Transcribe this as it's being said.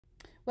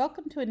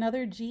Welcome to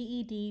another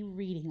GED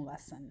reading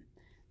lesson.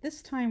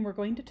 This time we're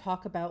going to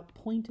talk about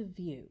point of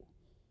view.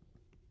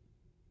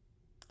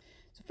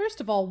 So first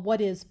of all,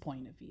 what is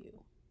point of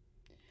view?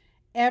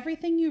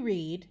 Everything you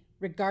read,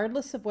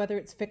 regardless of whether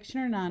it's fiction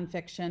or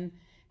nonfiction,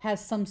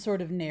 has some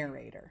sort of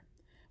narrator.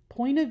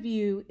 Point of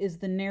view is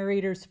the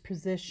narrator's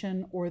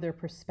position or their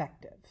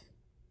perspective.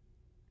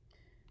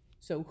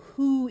 So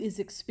who is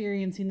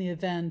experiencing the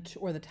event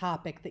or the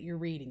topic that you're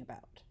reading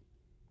about?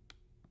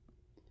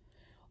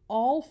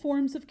 All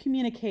forms of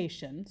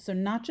communication, so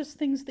not just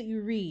things that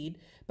you read,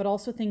 but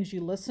also things you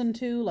listen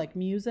to, like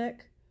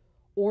music,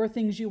 or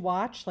things you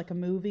watch, like a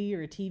movie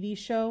or a TV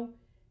show,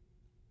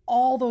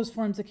 all those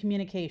forms of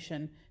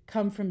communication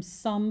come from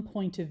some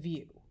point of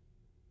view.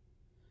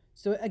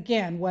 So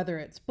again, whether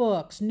it's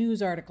books,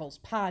 news articles,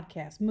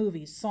 podcasts,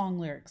 movies, song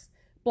lyrics,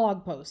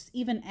 blog posts,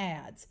 even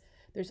ads,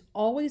 there's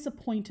always a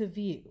point of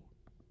view.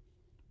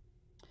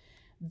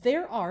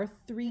 There are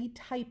 3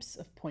 types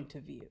of point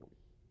of view.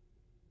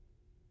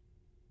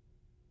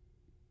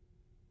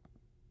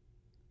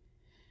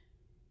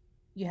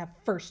 You have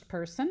first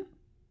person,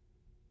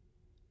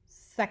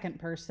 second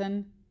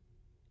person.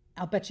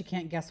 I'll bet you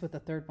can't guess what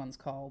the third one's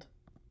called.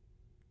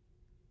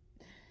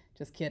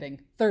 Just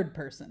kidding. Third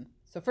person.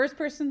 So first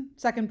person,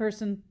 second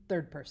person,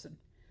 third person.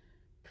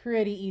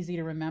 Pretty easy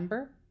to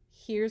remember.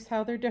 Here's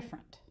how they're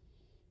different.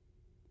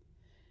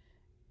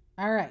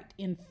 All right.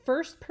 In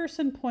first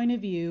person point of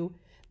view,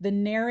 the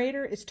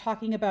narrator is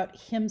talking about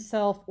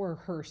himself or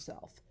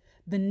herself.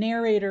 The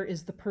narrator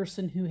is the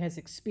person who has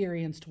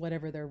experienced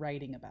whatever they're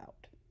writing about.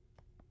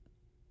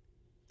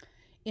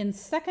 In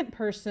second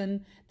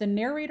person, the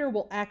narrator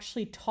will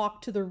actually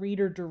talk to the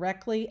reader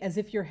directly as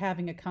if you're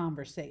having a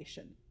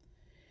conversation.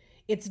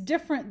 It's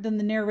different than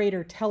the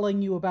narrator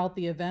telling you about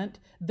the event.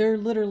 They're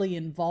literally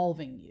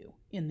involving you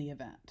in the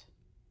event.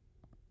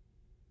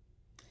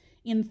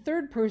 In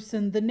third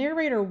person, the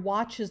narrator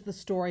watches the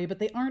story, but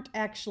they aren't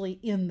actually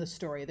in the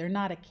story. They're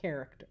not a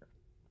character.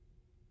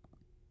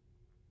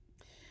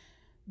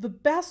 The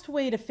best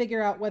way to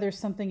figure out whether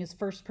something is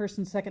first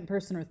person, second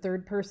person, or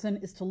third person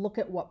is to look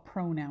at what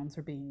pronouns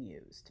are being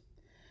used.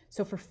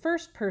 So for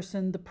first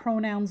person, the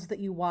pronouns that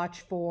you watch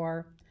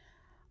for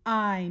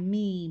I,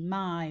 me,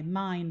 my,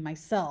 mine,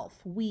 myself,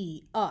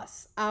 we,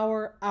 us,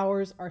 our,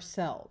 ours,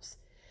 ourselves.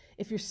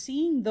 If you're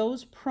seeing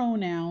those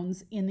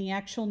pronouns in the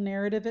actual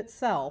narrative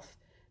itself,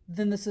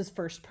 then this is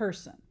first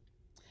person.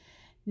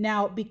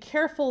 Now, be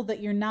careful that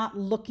you're not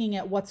looking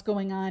at what's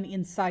going on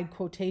inside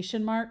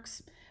quotation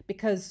marks,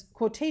 because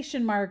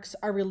quotation marks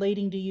are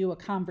relating to you a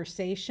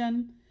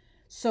conversation.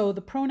 So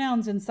the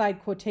pronouns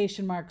inside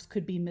quotation marks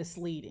could be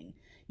misleading.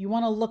 You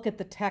want to look at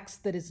the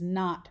text that is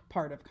not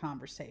part of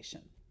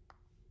conversation.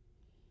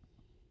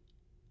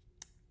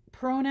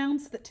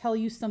 Pronouns that tell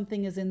you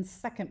something is in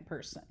second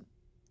person.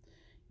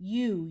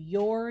 You,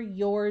 your,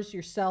 yours,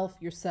 yourself,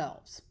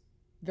 yourselves.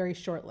 Very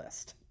short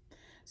list.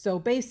 So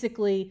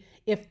basically,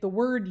 if the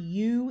word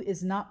you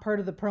is not part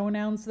of the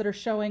pronouns that are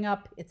showing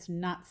up, it's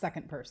not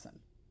second person.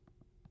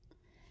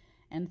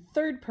 And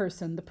third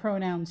person, the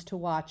pronouns to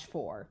watch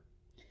for.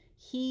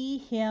 He,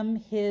 him,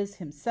 his,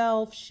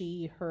 himself,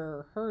 she,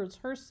 her, hers,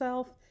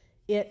 herself,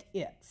 it,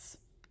 its.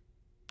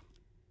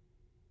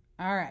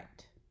 All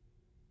right.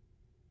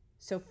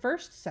 So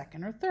first,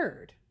 second, or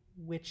third,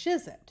 which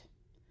is it?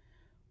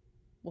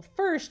 Well,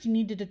 first you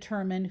need to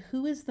determine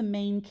who is the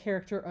main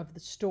character of the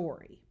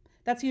story.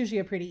 That's usually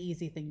a pretty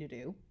easy thing to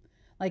do.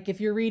 Like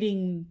if you're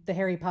reading the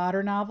Harry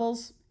Potter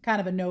novels,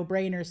 kind of a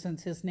no-brainer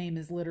since his name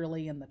is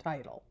literally in the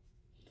title.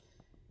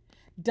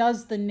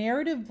 Does the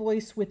narrative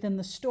voice within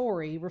the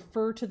story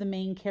refer to the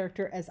main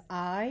character as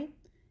I?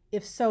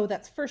 If so,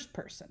 that's first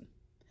person.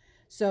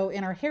 So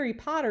in our Harry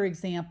Potter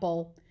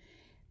example,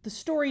 the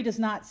story does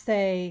not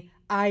say,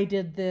 I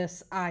did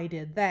this, I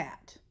did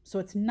that. So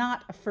it's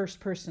not a first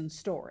person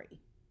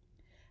story.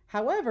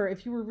 However,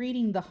 if you were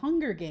reading The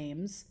Hunger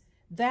Games,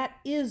 that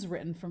is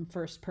written from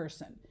first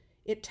person.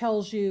 It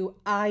tells you,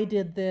 I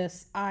did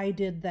this, I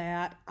did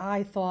that,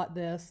 I thought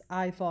this,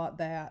 I thought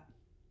that.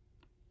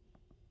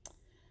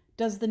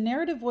 Does the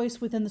narrative voice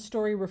within the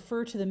story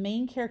refer to the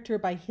main character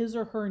by his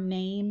or her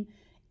name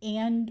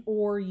and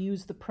or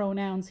use the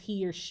pronouns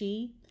he or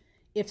she?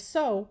 If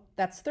so,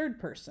 that's third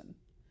person.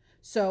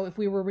 So if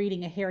we were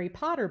reading a Harry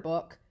Potter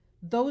book,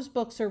 those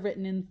books are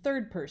written in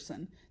third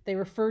person. They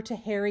refer to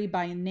Harry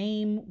by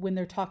name when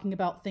they're talking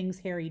about things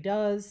Harry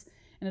does,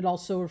 and it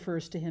also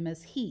refers to him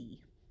as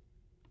he.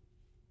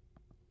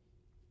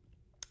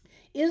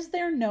 Is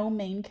there no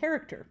main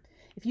character?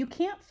 If you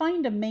can't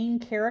find a main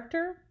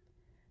character,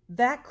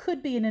 that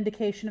could be an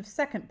indication of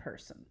second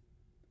person.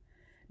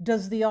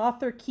 Does the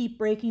author keep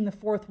breaking the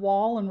fourth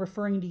wall and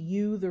referring to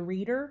you, the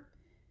reader?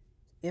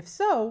 If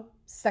so,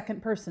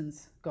 second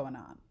person's going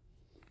on.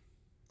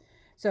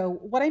 So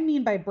what I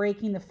mean by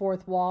breaking the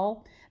fourth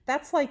wall,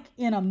 that's like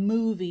in a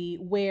movie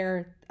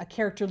where a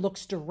character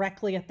looks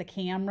directly at the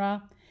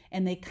camera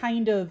and they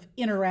kind of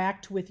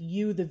interact with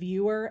you, the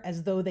viewer,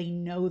 as though they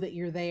know that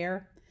you're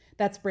there.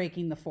 That's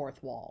breaking the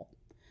fourth wall.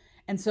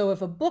 And so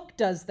if a book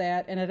does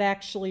that and it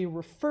actually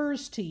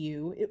refers to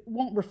you, it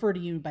won't refer to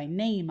you by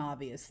name,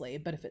 obviously,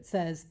 but if it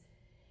says,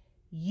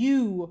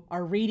 you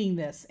are reading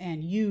this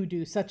and you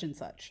do such and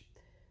such,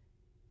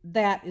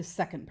 that is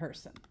second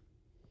person.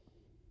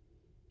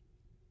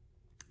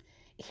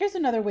 Here's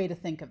another way to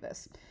think of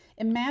this.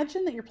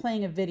 Imagine that you're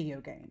playing a video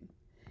game.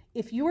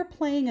 If you are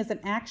playing as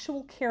an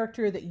actual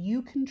character that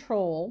you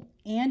control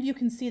and you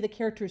can see the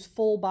character's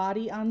full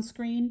body on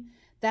screen,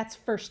 that's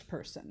first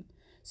person.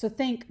 So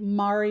think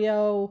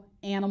Mario,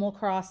 Animal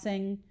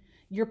Crossing.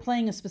 You're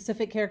playing a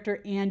specific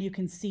character and you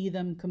can see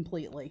them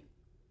completely.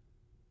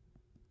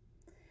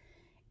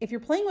 If you're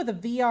playing with a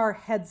VR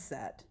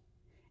headset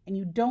and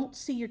you don't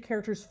see your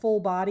character's full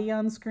body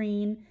on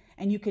screen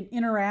and you can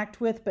interact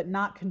with but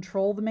not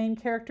control the main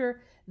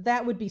character,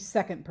 that would be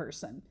second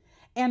person.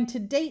 And to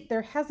date,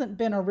 there hasn't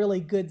been a really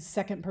good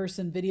second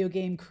person video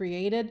game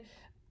created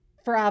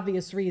for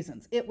obvious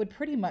reasons. It would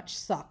pretty much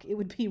suck. It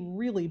would be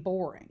really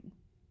boring.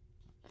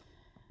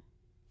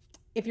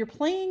 If you're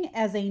playing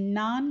as a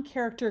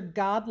non-character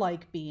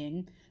godlike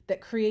being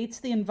that creates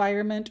the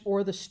environment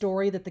or the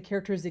story that the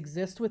characters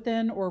exist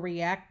within or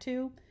react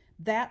to,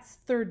 that's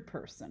third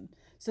person.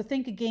 So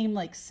think a game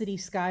like City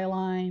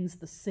Skylines,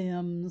 The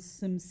Sims,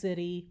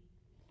 SimCity.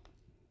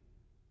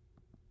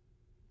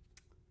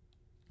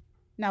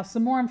 Now,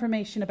 some more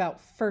information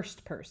about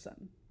first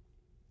person.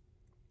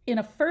 In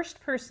a first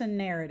person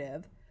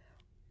narrative,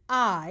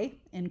 I,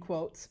 in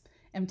quotes,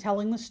 am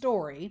telling the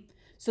story.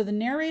 So the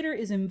narrator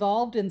is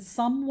involved in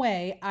some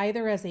way,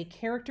 either as a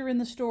character in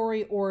the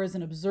story or as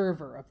an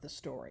observer of the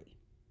story.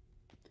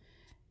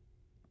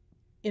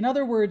 In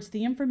other words,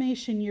 the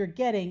information you're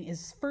getting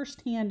is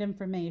firsthand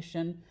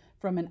information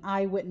from an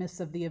eyewitness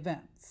of the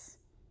events.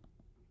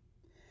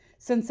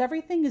 Since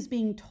everything is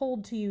being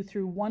told to you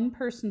through one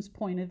person's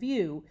point of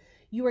view,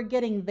 you are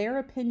getting their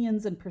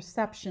opinions and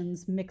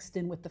perceptions mixed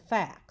in with the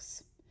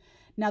facts.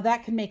 Now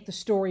that can make the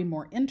story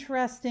more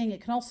interesting. It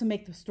can also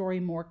make the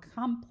story more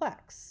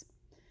complex,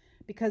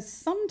 because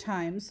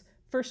sometimes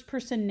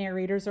first-person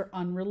narrators are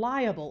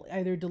unreliable,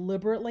 either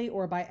deliberately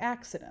or by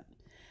accident.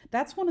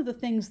 That's one of the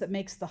things that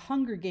makes The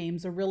Hunger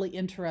Games a really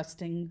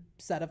interesting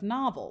set of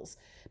novels,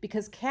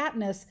 because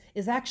Katniss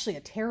is actually a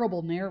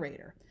terrible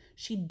narrator.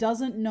 She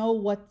doesn't know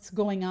what's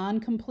going on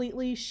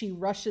completely. She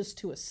rushes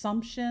to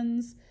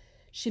assumptions.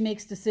 She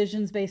makes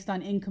decisions based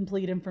on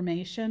incomplete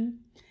information.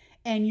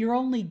 And you're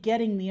only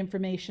getting the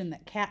information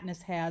that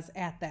Katniss has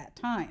at that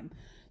time.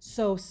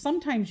 So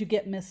sometimes you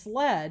get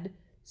misled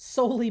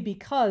solely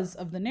because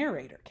of the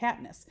narrator,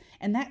 Katniss.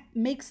 And that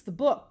makes the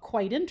book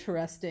quite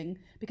interesting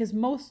because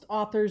most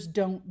authors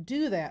don't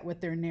do that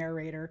with their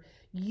narrator.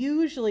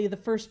 Usually the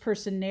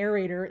first-person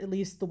narrator, at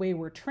least the way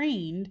we're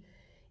trained,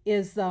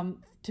 is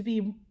to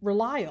be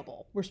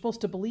reliable. We're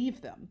supposed to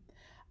believe them.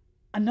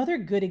 Another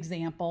good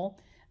example,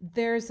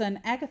 there's an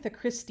Agatha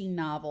Christie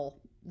novel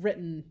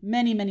written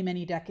many, many,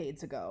 many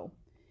decades ago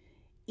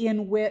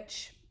in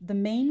which the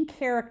main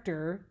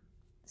character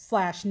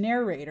 /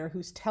 narrator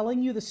who's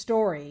telling you the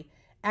story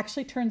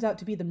actually turns out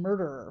to be the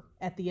murderer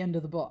at the end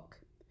of the book,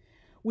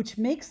 which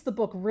makes the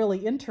book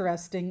really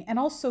interesting and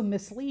also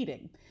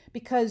misleading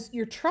because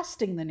you're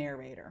trusting the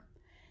narrator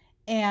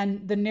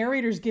and the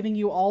narrator's giving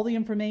you all the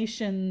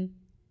information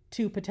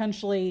to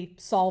potentially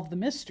solve the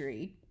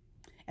mystery.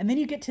 And then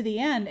you get to the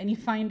end and you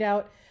find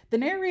out the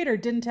narrator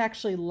didn't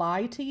actually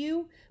lie to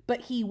you,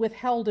 but he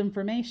withheld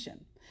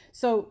information.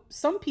 So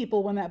some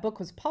people, when that book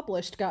was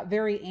published, got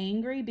very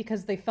angry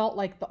because they felt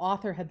like the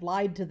author had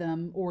lied to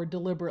them or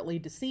deliberately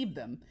deceived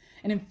them.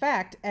 And in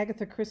fact,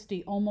 Agatha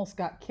Christie almost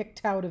got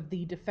kicked out of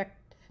the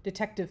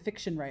Detective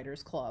Fiction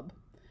Writers Club.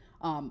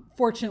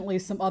 Fortunately,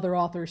 some other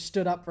authors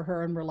stood up for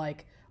her and were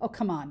like, oh,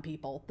 come on,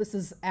 people. This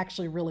is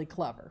actually really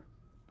clever.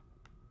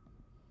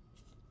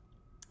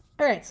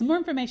 All right, some more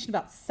information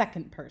about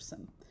second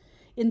person.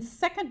 In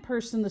second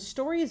person, the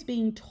story is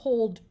being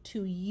told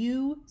to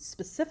you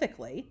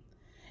specifically,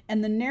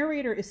 and the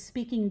narrator is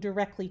speaking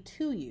directly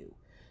to you.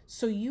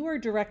 So you are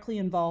directly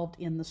involved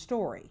in the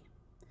story.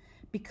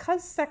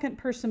 Because second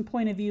person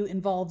point of view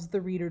involves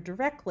the reader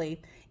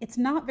directly, it's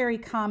not very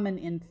common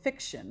in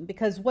fiction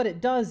because what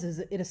it does is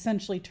it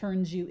essentially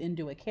turns you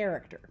into a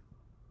character.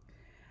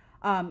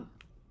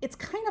 It's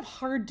kind of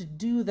hard to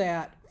do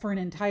that for an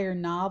entire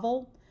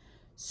novel.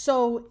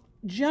 So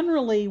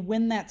generally,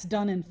 when that's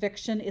done in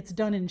fiction, it's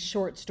done in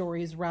short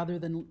stories rather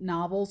than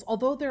novels,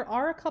 although there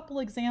are a couple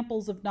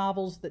examples of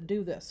novels that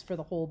do this for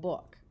the whole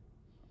book.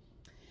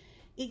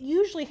 It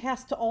usually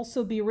has to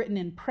also be written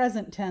in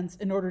present tense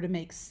in order to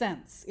make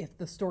sense if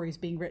the story is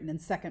being written in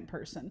second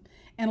person.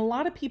 And a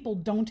lot of people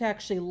don't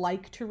actually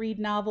like to read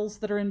novels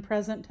that are in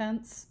present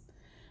tense.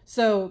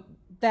 So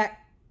that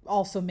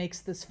also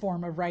makes this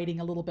form of writing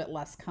a little bit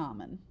less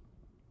common.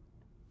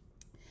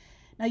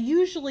 Now,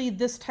 usually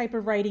this type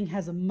of writing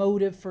has a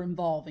motive for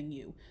involving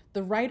you.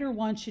 The writer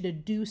wants you to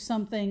do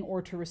something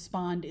or to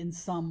respond in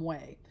some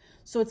way.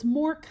 So it's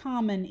more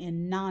common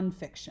in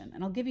nonfiction,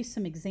 and I'll give you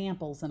some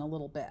examples in a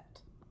little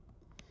bit.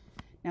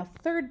 Now,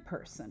 third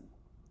person.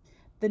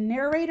 The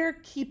narrator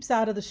keeps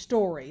out of the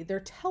story. They're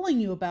telling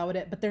you about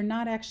it, but they're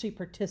not actually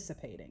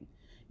participating.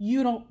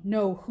 You don't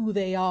know who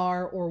they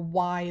are or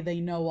why they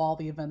know all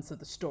the events of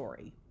the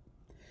story.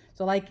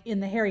 So like in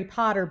the Harry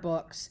Potter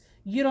books,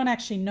 you don't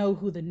actually know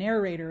who the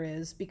narrator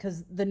is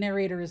because the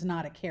narrator is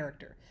not a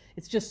character.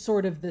 It's just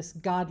sort of this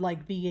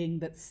godlike being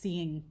that's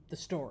seeing the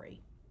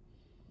story.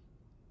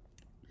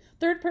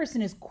 Third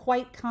person is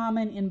quite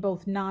common in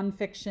both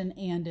nonfiction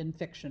and in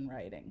fiction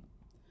writing.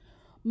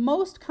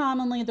 Most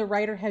commonly, the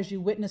writer has you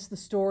witness the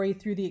story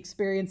through the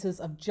experiences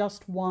of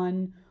just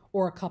one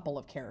or a couple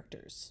of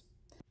characters.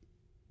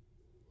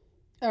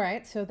 All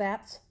right, so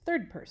that's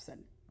third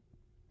person.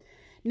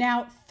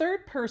 Now,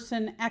 third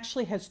person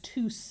actually has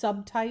two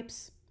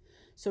subtypes.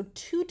 So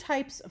two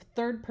types of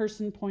third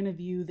person point of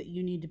view that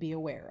you need to be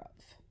aware of.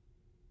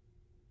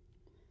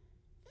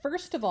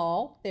 First of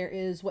all, there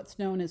is what's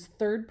known as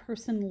third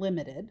person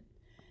limited.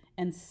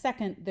 And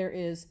second, there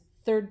is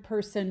third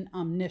person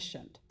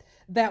omniscient.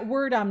 That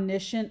word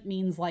omniscient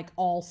means like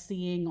all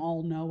seeing,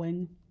 all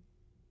knowing.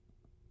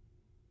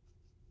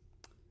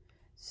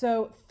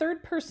 So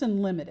third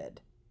person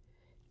limited.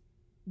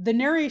 The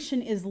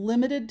narration is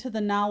limited to the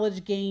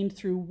knowledge gained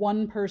through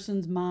one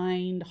person's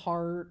mind,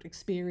 heart,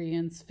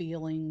 experience,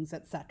 feelings,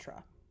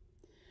 etc.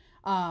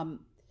 The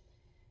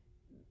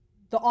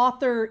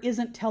author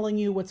isn't telling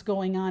you what's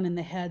going on in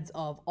the heads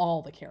of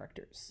all the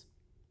characters.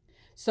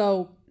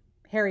 So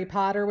Harry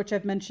Potter, which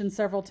I've mentioned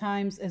several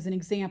times, is an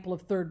example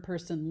of third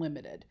person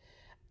limited.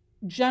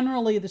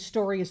 Generally, the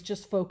story is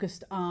just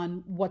focused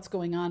on what's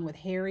going on with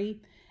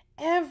Harry.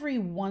 Every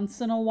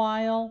once in a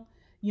while,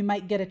 you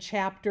might get a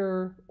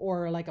chapter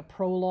or like a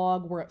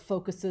prologue where it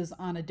focuses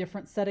on a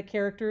different set of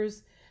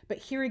characters. But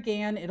here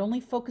again, it only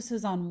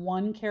focuses on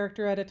one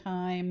character at a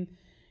time.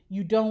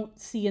 You don't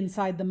see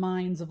inside the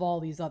minds of all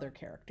these other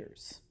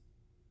characters.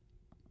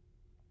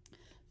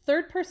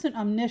 Third person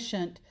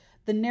omniscient,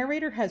 the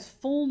narrator has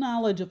full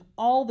knowledge of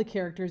all the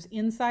characters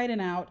inside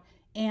and out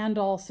and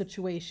all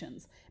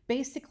situations.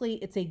 Basically,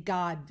 it's a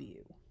God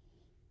view.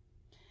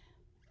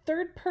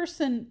 Third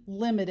person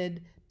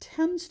limited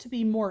tends to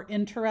be more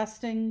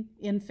interesting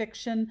in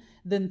fiction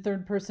than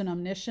third person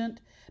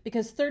omniscient,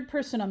 because third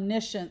person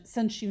omniscient,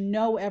 since you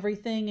know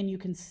everything and you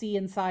can see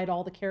inside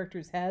all the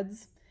characters'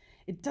 heads,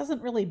 it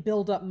doesn't really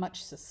build up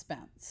much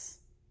suspense.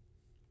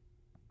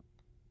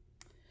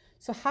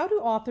 So how do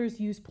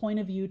authors use point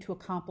of view to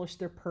accomplish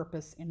their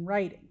purpose in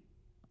writing?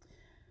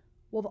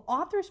 Well, the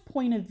author's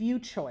point of view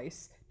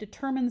choice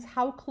determines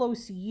how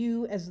close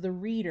you as the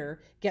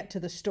reader get to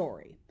the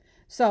story.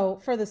 So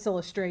for this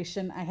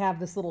illustration, I have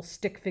this little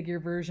stick figure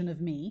version of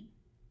me.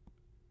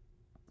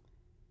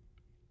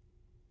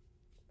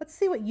 Let's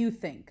see what you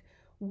think.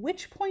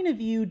 Which point of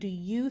view do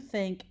you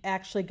think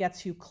actually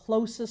gets you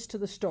closest to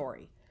the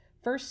story?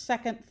 First,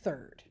 second,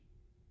 third.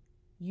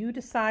 You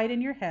decide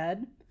in your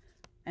head,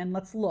 and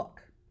let's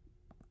look.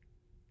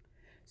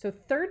 So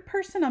third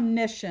person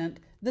omniscient,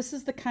 this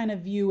is the kind of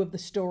view of the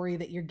story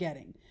that you're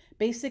getting.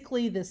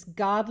 Basically this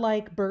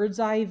godlike bird's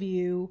eye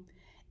view,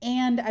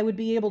 and I would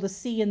be able to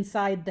see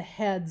inside the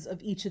heads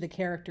of each of the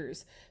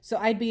characters. So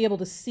I'd be able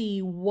to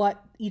see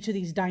what each of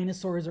these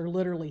dinosaurs are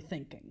literally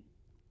thinking.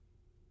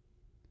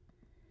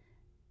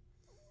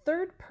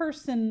 Third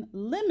person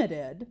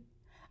limited,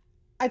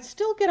 I'd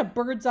still get a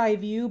bird's eye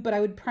view, but I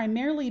would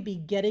primarily be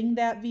getting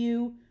that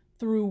view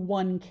through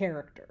one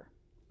character.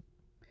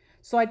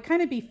 So I'd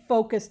kind of be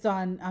focused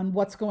on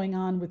what's going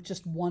on with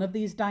just one of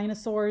these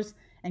dinosaurs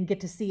and get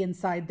to see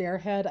inside their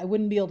head. I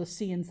wouldn't be able to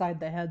see inside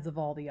the heads of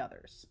all the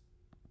others.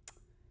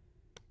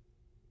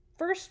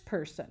 First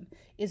person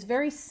is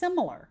very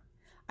similar.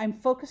 I'm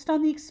focused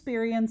on the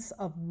experience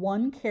of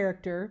one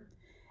character,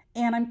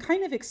 and I'm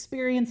kind of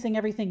experiencing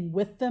everything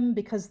with them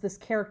because this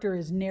character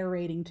is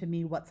narrating to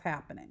me what's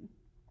happening.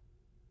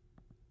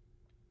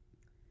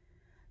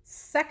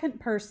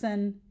 Second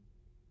person,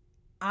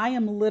 I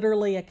am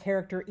literally a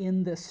character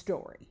in this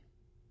story.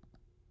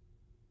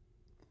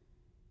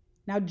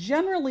 Now,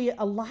 generally,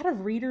 a lot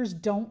of readers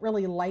don't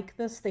really like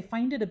this. They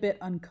find it a bit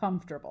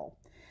uncomfortable.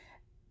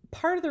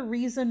 Part of the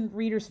reason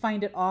readers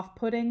find it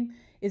off-putting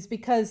is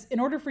because in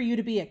order for you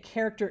to be a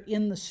character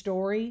in the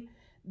story,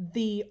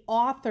 the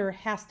author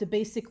has to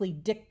basically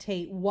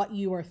dictate what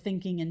you are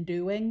thinking and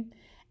doing.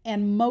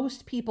 And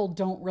most people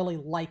don't really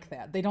like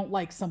that. They don't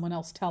like someone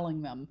else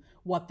telling them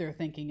what they're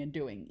thinking and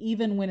doing,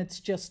 even when it's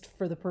just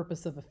for the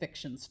purpose of a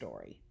fiction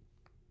story.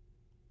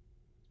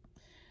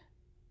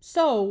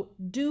 So,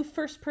 do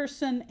first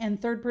person and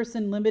third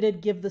person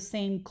limited give the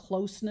same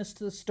closeness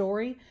to the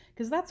story?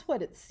 Because that's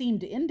what it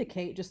seemed to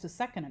indicate just a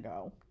second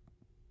ago.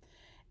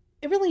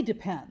 It really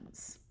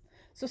depends.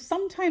 So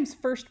sometimes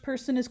first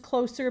person is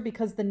closer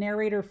because the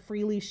narrator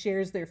freely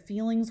shares their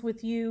feelings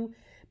with you,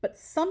 but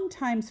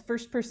sometimes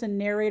first person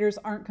narrators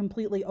aren't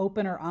completely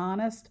open or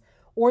honest,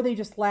 or they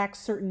just lack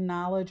certain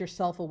knowledge or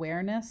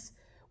self-awareness,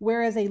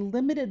 whereas a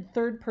limited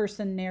third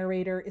person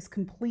narrator is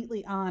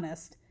completely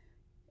honest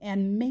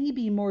and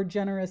maybe more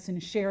generous in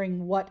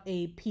sharing what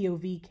a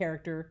POV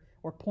character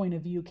or point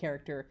of view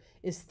character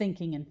is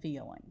thinking and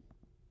feeling.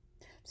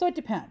 So it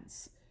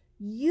depends.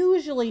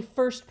 Usually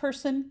first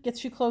person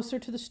gets you closer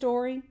to the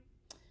story.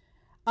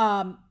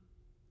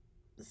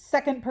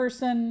 Second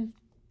person,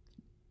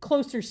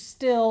 closer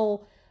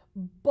still,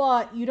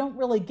 but you don't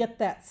really get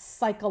that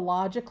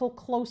psychological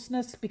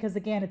closeness because,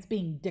 again, it's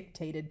being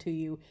dictated to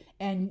you,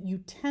 and you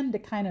tend to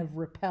kind of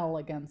repel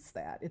against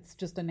that. It's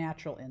just a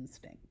natural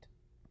instinct.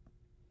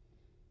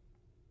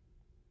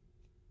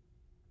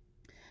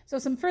 So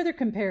some further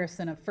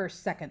comparison of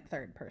first, second,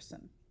 third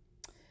person.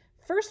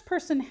 First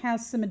person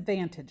has some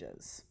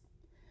advantages.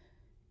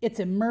 It's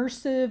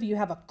immersive. You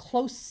have a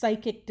close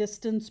psychic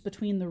distance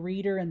between the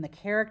reader and the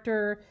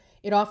character.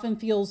 It often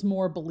feels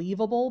more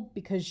believable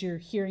because you're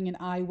hearing an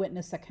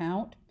eyewitness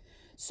account.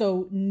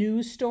 So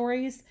news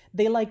stories,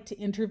 they like to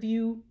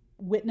interview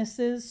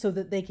witnesses so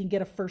that they can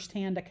get a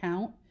firsthand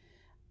account.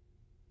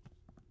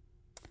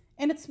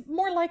 And it's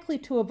more likely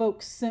to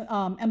evoke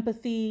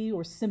empathy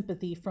or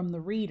sympathy from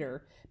the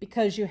reader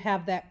because you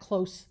have that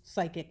close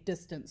psychic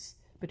distance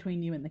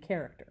between you and the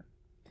character.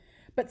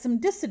 But some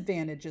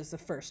disadvantages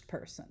of first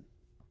person.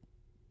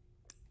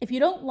 If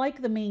you don't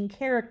like the main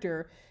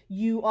character,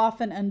 you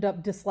often end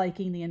up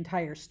disliking the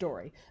entire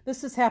story.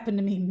 This has happened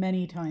to me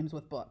many times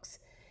with books.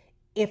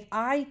 If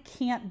I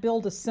can't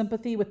build a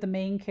sympathy with the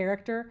main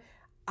character,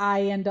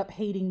 I end up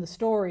hating the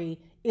story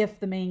if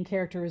the main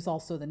character is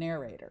also the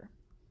narrator.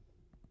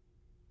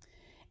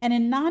 And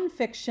in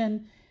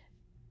nonfiction,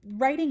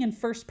 writing in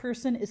first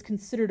person is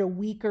considered a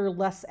weaker,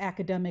 less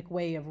academic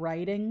way of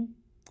writing.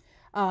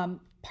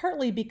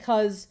 Partly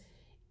because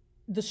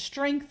the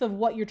strength of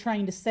what you're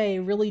trying to say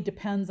really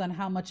depends on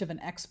how much of an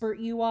expert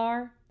you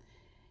are.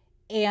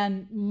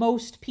 And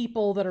most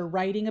people that are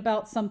writing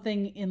about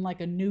something in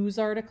like a news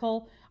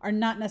article are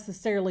not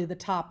necessarily the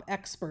top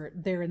expert.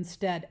 They're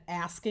instead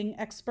asking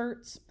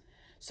experts.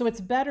 So it's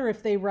better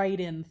if they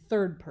write in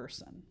third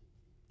person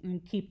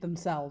and keep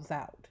themselves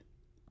out.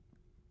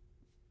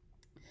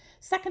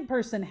 Second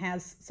person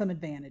has some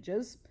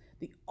advantages.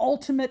 The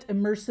ultimate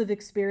immersive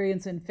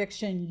experience in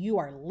fiction, you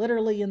are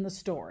literally in the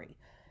story.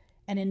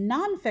 And in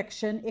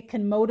nonfiction, it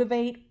can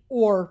motivate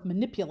or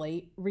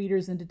manipulate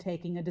readers into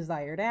taking a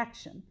desired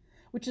action,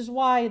 which is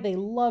why they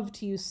love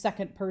to use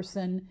second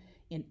person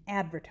in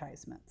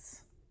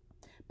advertisements.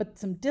 But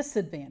some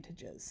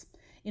disadvantages.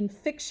 In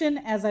fiction,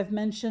 as I've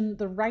mentioned,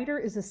 the writer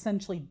is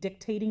essentially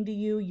dictating to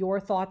you your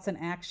thoughts and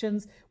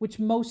actions, which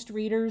most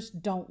readers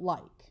don't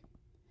like.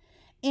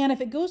 And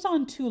if it goes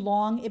on too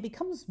long, it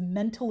becomes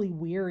mentally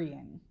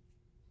wearying.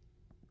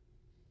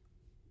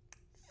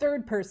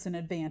 Third person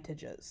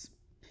advantages.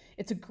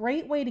 It's a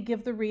great way to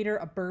give the reader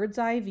a bird's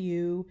eye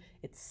view.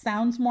 It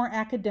sounds more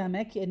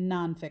academic in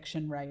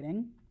nonfiction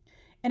writing.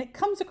 And it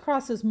comes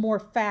across as more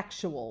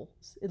factual,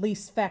 at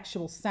least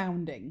factual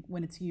sounding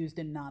when it's used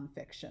in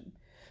nonfiction.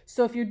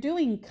 So if you're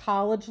doing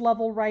college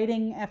level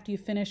writing after you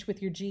finish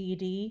with your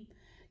GED,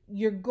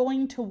 you're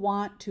going to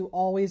want to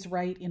always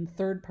write in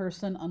third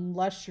person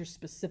unless you're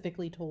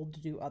specifically told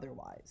to do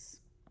otherwise.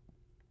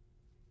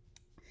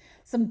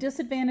 Some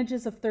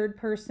disadvantages of third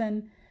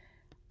person.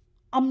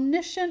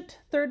 Omniscient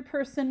third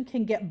person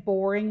can get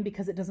boring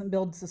because it doesn't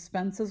build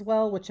suspense as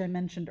well, which I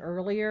mentioned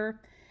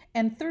earlier.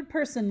 And third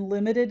person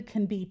limited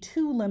can be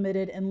too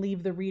limited and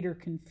leave the reader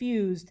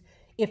confused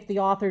if the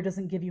author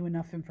doesn't give you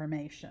enough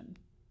information.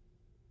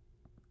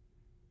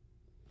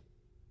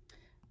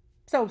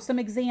 So some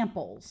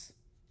examples.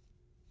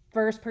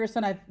 First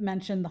person, I've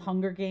mentioned The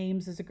Hunger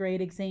Games is a great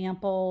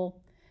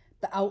example.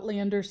 The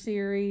Outlander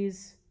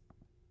series.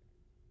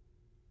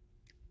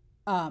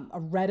 A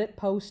Reddit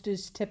post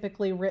is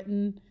typically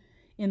written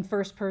in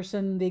first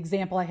person. The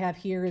example I have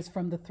here is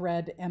from the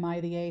thread, Am I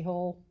the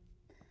A-hole?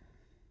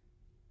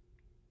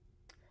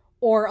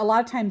 Or a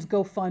lot of times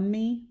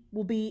GoFundMe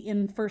will be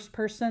in first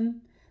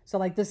person. So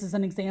like this is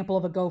an example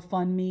of a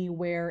GoFundMe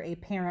where a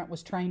parent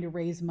was trying to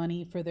raise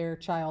money for their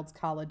child's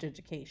college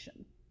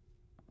education.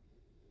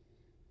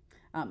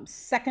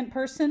 Second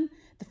person,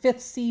 The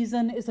Fifth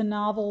Season is a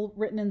novel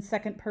written in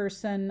second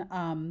person.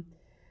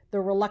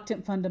 The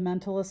Reluctant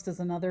Fundamentalist is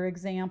another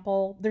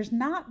example. There's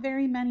not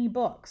very many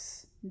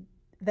books,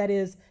 that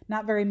is,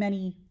 not very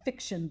many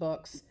fiction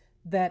books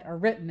that are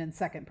written in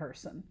second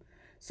person.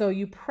 So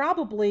you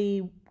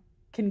probably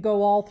can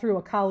go all through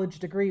a college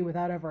degree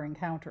without ever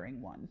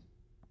encountering one.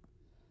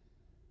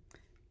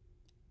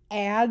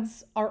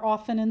 Ads are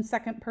often in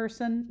second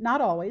person,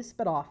 not always,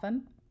 but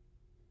often.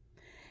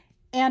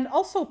 And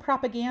also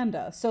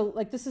propaganda. So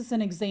like this is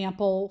an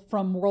example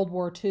from World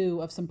War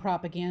II of some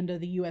propaganda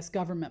the US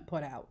government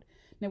put out.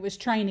 And it was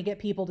trying to get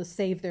people to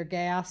save their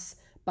gas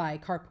by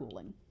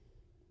carpooling.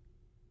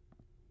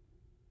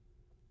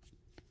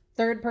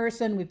 Third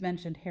person, we've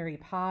mentioned Harry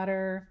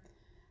Potter.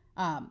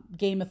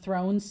 Game of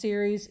Thrones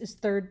series is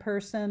third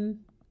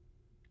person.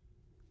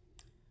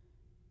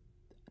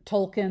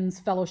 Tolkien's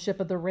Fellowship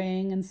of the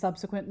Ring and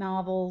subsequent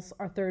novels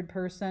are third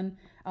person.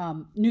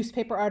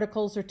 Newspaper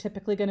articles are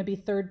typically going to be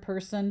third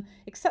person,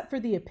 except for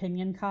the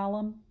opinion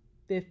column.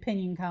 The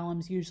opinion column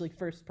is usually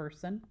first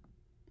person.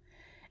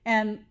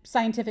 And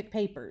scientific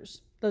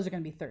papers, those are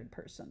going to be third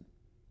person.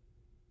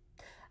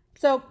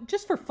 So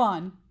just for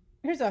fun,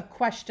 Here's a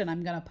question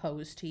I'm going to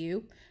pose to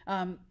you.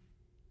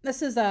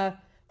 This is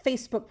a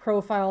Facebook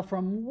profile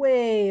from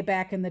way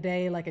back in the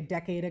day, like a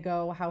decade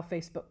ago, how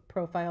Facebook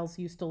profiles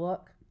used to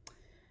look.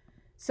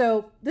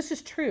 So this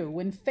is true.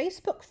 When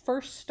Facebook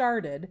first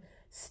started,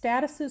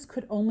 statuses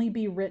could only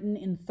be written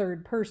in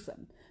third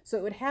person. So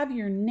it would have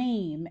your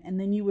name, and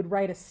then you would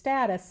write a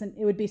status, and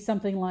it would be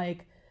something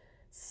like,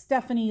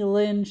 Stephanie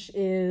Lynch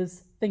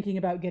is thinking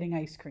about getting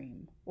ice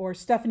cream, or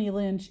Stephanie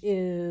Lynch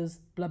is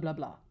blah, blah,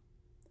 blah.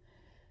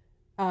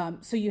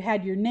 So you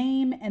had your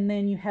name, and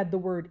then you had the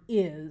word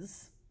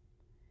is.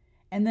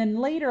 And then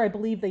later, I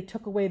believe they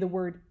took away the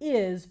word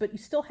is, but you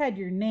still had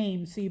your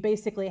name, so you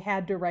basically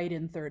had to write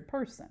in third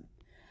person.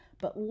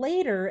 But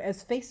later,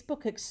 as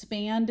Facebook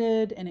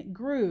expanded and it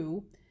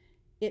grew,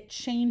 it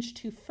changed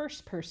to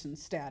first person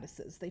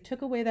statuses. They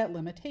took away that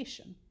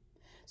limitation.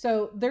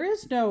 So there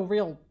is no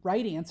real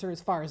right answer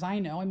as far as I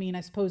know. I mean,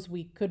 I suppose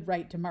we could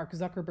write to Mark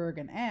Zuckerberg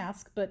and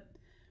ask, but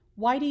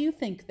why do you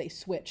think they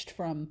switched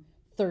from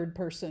third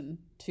person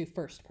to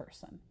first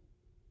person?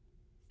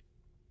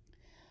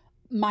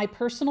 My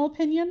personal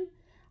opinion,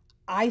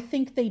 I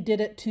think they did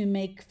it to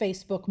make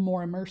Facebook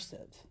more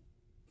immersive.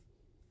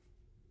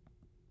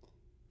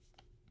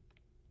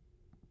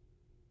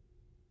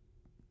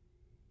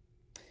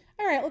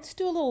 All right, let's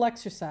do a little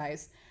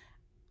exercise.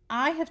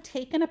 I have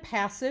taken a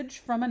passage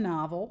from a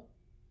novel.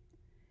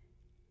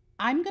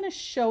 I'm going to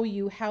show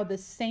you how the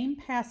same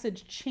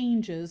passage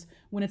changes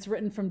when it's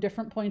written from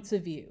different points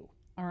of view.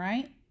 All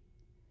right?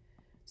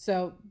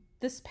 So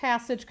this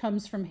passage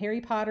comes from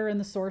Harry Potter and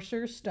the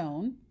Sorcerer's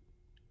Stone.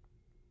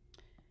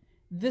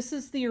 This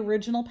is the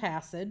original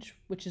passage,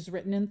 which is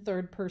written in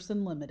third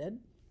person limited.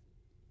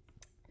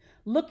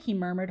 Look, he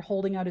murmured,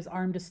 holding out his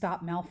arm to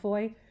stop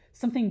Malfoy.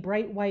 Something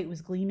bright white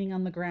was gleaming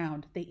on the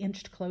ground. They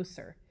inched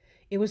closer.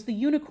 It was the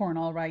unicorn,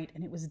 all right,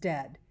 and it was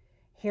dead.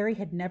 Harry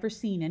had never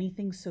seen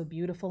anything so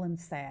beautiful and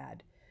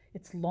sad.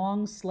 Its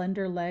long,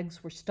 slender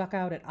legs were stuck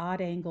out at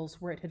odd angles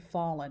where it had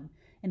fallen,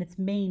 and its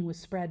mane was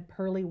spread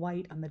pearly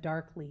white on the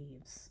dark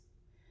leaves.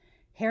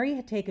 Harry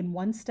had taken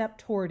one step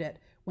toward it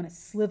when a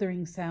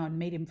slithering sound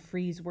made him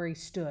freeze where he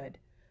stood.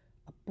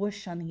 A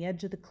bush on the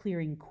edge of the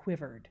clearing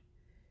quivered.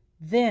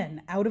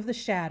 Then, out of the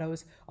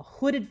shadows, a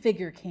hooded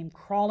figure came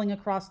crawling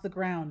across the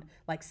ground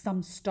like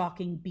some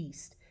stalking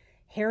beast.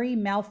 Harry,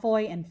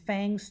 Malfoy, and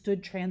Fang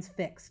stood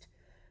transfixed.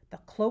 The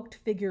cloaked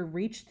figure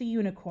reached the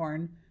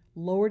unicorn,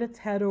 lowered its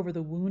head over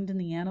the wound in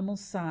the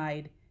animal's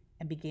side,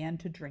 and began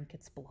to drink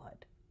its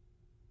blood.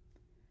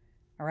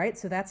 All right,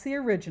 so that's the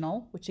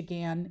original, which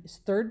again is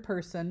third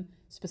person.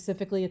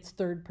 Specifically, it's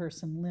third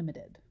person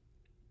limited.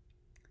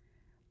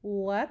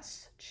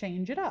 Let's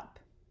change it up.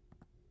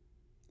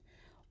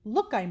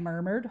 Look, I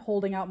murmured,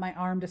 holding out my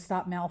arm to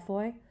stop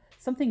Malfoy.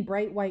 Something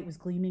bright white was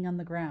gleaming on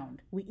the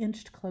ground. We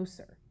inched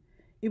closer.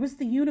 It was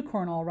the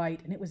unicorn, all right,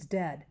 and it was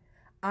dead.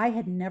 I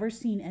had never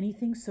seen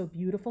anything so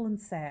beautiful and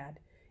sad.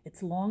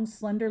 Its long,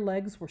 slender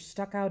legs were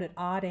stuck out at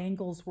odd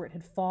angles where it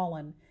had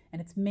fallen,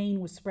 and its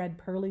mane was spread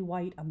pearly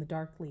white on the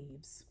dark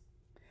leaves.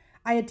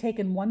 I had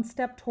taken one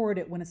step toward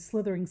it when a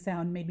slithering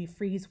sound made me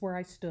freeze where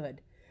I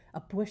stood. A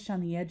bush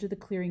on the edge of the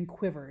clearing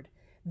quivered.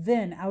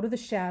 Then, out of the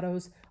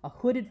shadows, a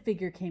hooded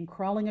figure came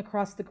crawling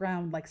across the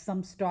ground like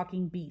some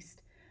stalking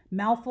beast.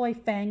 Malfoy,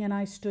 Fang, and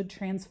I stood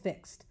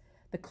transfixed.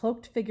 The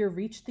cloaked figure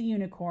reached the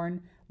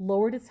unicorn,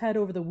 lowered its head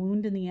over the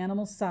wound in the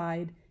animal's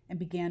side, and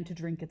began to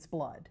drink its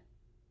blood.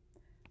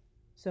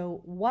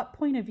 So, what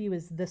point of view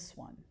is this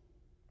one?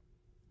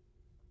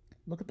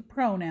 Look at the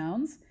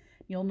pronouns.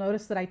 You'll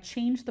notice that I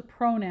changed the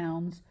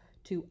pronouns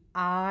to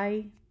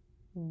I,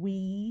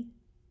 we.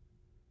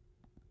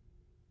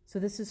 So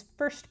this is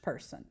first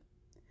person.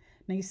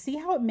 Now you see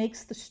how it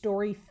makes the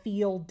story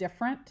feel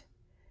different?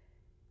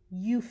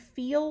 You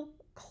feel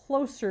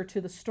closer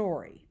to the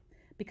story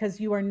because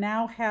you are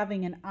now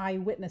having an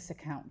eyewitness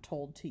account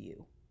told to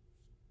you.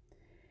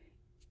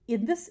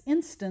 In this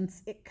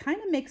instance, it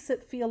kind of makes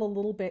it feel a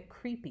little bit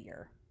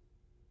creepier.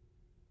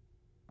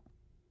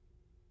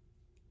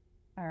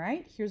 All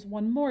right, here's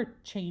one more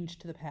change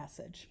to the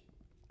passage.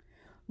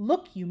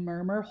 Look, you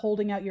murmur,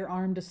 holding out your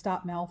arm to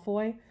stop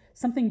Malfoy.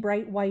 Something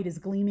bright white is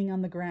gleaming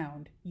on the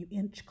ground. You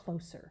inch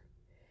closer.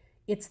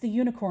 It's the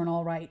unicorn,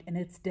 all right, and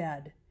it's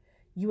dead.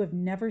 You have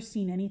never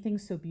seen anything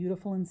so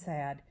beautiful and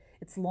sad.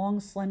 Its long,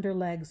 slender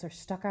legs are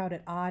stuck out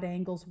at odd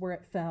angles where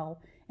it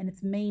fell, and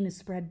its mane is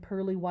spread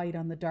pearly white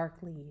on the dark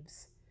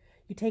leaves.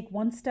 You take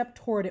one step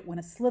toward it when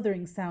a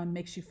slithering sound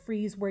makes you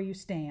freeze where you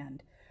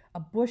stand. A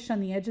bush on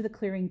the edge of the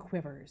clearing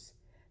quivers.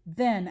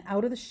 Then,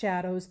 out of the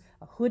shadows,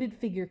 a hooded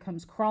figure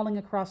comes crawling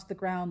across the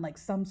ground like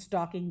some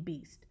stalking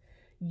beast.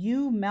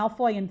 You,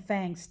 Malfoy, and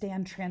Fang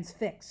stand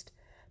transfixed.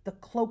 The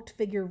cloaked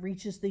figure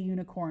reaches the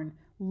unicorn,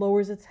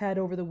 lowers its head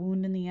over the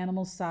wound in the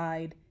animal's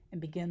side, and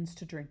begins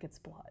to drink its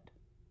blood.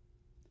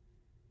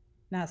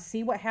 Now,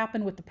 see what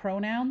happened with the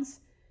pronouns?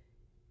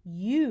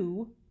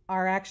 You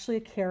are actually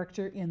a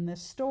character in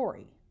this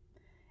story.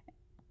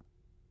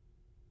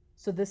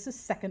 So this is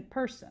second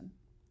person.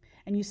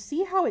 And you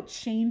see how it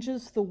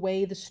changes the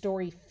way the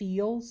story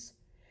feels?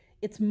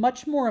 It's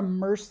much more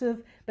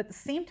immersive, but at the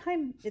same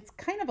time, it's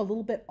kind of a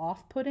little bit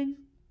off-putting.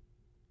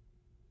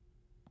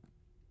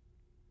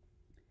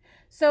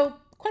 So,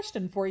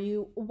 question for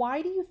you.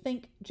 Why do you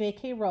think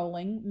J.K.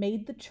 Rowling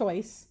made the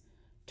choice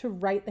to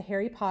write the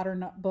Harry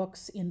Potter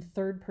books in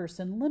third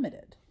person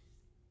limited?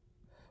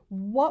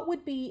 What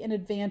would be an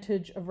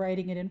advantage of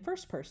writing it in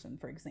first person,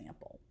 for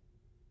example?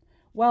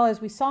 Well,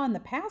 as we saw in the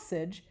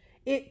passage,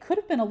 it could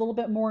have been a little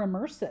bit more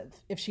immersive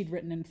if she'd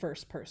written in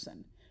first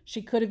person.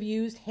 She could have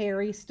used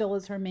Harry still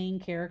as her main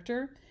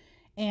character,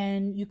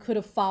 and you could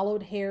have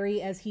followed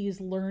Harry as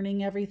he's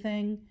learning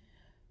everything.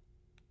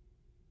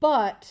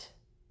 But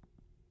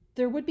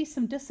there would be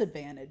some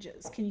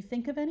disadvantages. Can you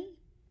think of any?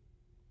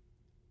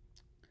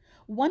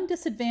 One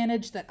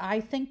disadvantage that I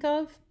think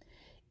of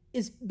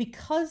is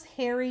because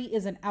Harry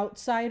is an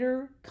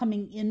outsider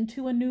coming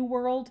into a new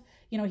world.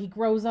 You know, he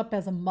grows up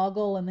as a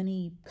muggle and then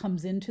he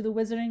comes into the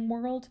wizarding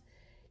world.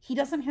 He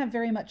doesn't have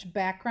very much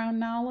background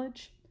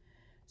knowledge.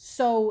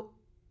 So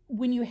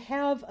when you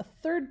have a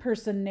third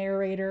person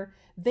narrator,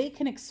 they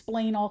can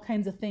explain all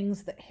kinds of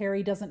things that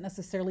Harry doesn't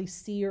necessarily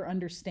see or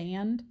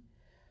understand.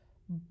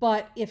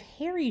 But if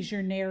Harry's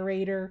your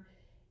narrator,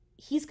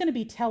 he's going to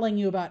be telling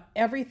you about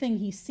everything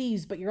he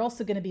sees, but you're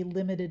also going to be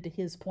limited to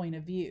his point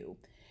of view.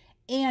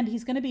 And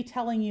he's going to be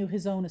telling you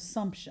his own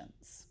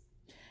assumptions.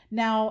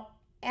 Now,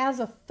 as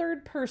a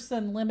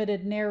third-person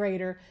limited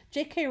narrator,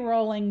 J.K.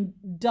 Rowling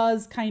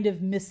does kind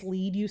of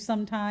mislead you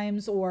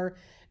sometimes or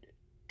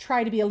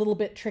try to be a little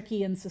bit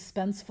tricky and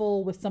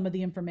suspenseful with some of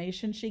the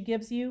information she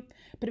gives you,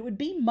 but it would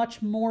be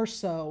much more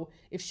so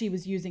if she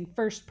was using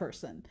first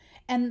person.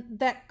 And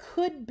that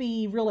could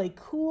be really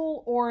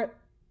cool or it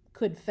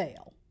could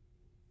fail.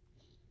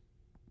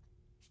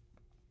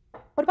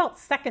 What about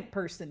second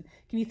person?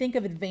 Can you think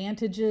of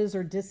advantages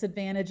or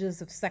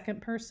disadvantages of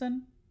second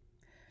person?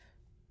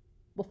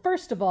 Well,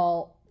 first of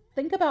all,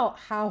 think about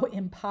how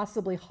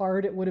impossibly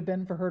hard it would have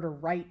been for her to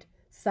write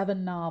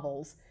 7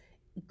 novels,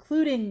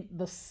 including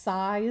the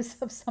size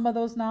of some of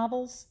those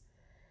novels.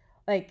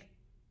 Like,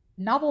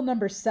 novel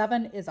number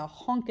 7 is a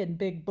honkin'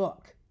 big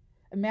book.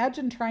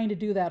 Imagine trying to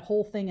do that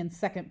whole thing in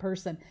second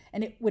person,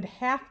 and it would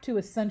have to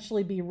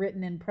essentially be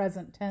written in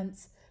present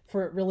tense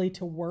for it really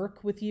to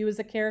work with you as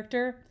a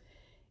character.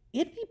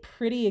 It'd be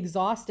pretty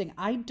exhausting.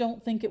 I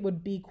don't think it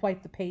would be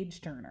quite the page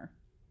turner.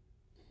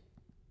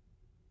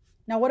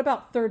 Now, what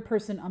about third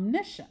person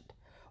omniscient?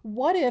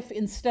 What if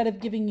instead of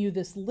giving you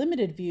this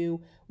limited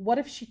view, what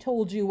if she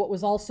told you what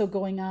was also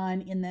going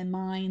on in the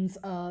minds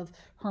of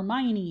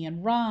Hermione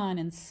and Ron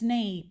and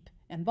Snape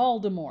and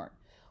Voldemort?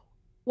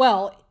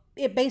 Well,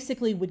 it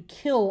basically would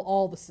kill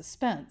all the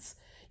suspense.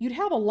 You'd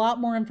have a lot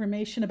more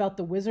information about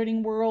the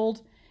wizarding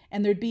world,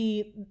 and there'd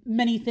be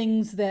many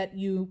things that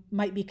you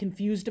might be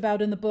confused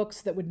about in the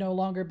books that would no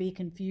longer be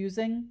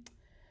confusing.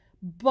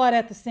 But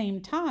at the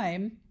same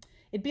time,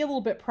 it'd be a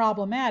little bit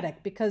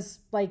problematic because,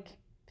 like,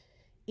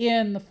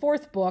 in the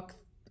 4th book,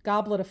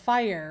 Goblet of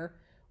Fire,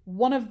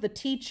 one of the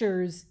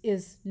teachers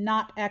is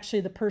not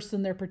actually the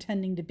person they're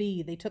pretending to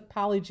be. They took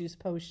Polyjuice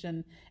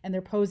Potion and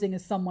they're posing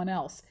as someone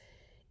else.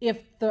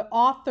 If the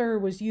author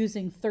was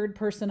using third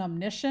person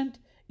omniscient,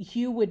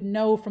 you would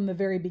know from the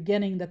very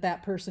beginning that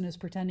that person is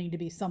pretending to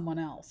be someone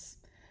else.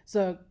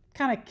 So it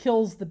kind of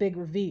kills the big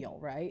reveal,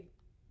 right?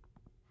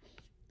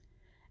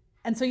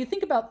 And so you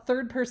think about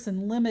third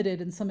person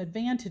limited and some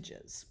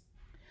advantages.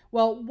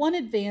 Well, one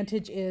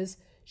advantage is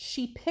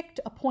she picked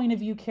a point of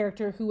view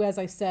character who, as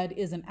I said,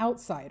 is an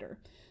outsider.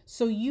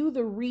 So you,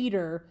 the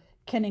reader,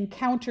 can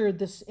encounter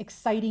this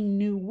exciting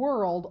new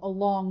world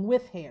along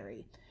with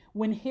Harry.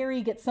 When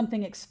Harry gets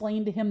something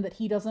explained to him that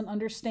he doesn't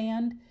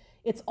understand,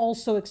 it's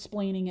also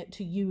explaining it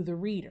to you, the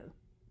reader.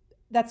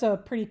 That's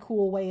a pretty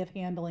cool way of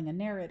handling a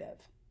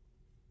narrative.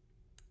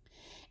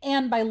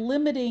 And by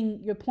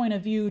limiting your point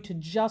of view to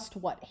just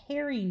what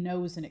Harry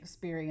knows and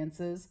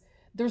experiences,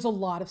 there's a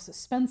lot of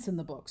suspense in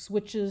the books,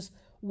 which is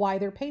why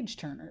they're page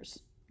turners.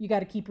 You got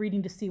to keep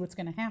reading to see what's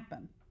going to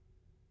happen.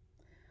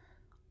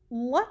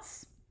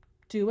 Let's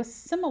do a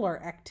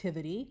similar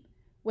activity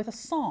with a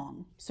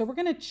song. So we're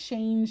going to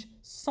change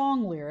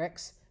song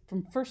lyrics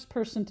from first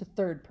person to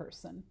third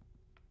person.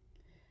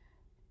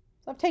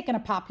 So I've taken a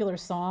popular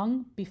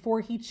song, Before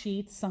He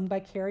Cheats, sung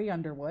by Carrie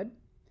Underwood.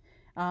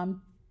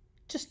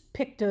 Just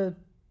picked a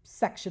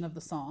section of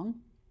the song,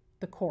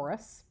 the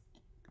chorus.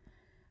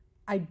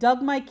 I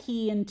dug my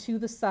key into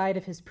the side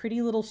of his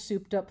pretty little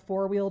souped-up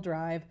four-wheel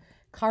drive,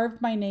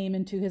 carved my name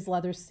into his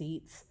leather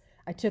seats.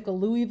 I took a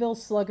Louisville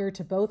Slugger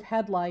to both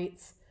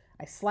headlights.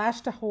 I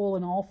slashed a hole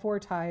in all 4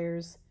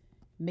 tires.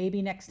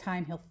 Maybe next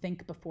time he'll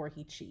think before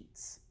he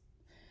cheats.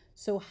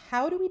 So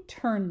how do we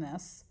turn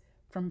this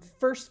from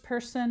first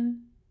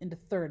person into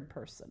third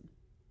person?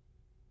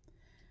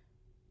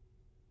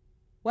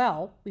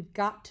 Well, we've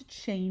got to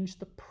change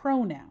the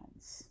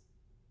pronouns.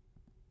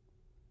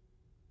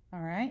 All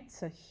right,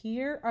 so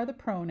here are the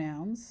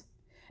pronouns.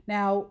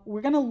 Now,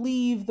 we're going to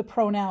leave the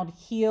pronoun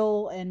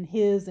he'll and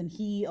his and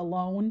he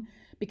alone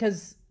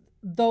because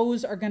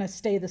those are going to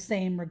stay the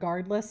same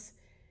regardless.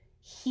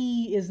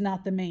 he is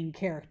not the main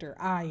character.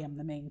 I am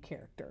the main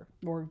character,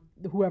 or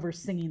whoever's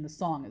singing the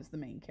song is the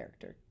main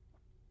character.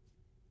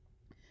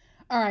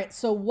 All right,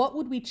 so what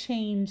would we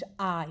change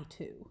I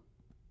to?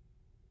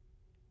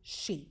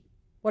 She.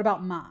 What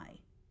about my?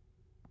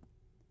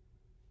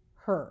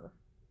 Her.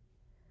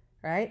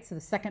 Right? So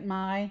the second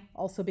my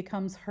also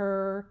becomes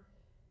her.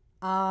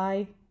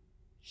 I,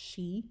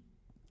 she.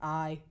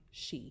 I,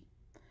 she.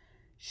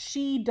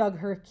 She dug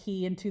her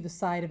key into the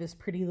side of his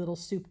pretty little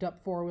souped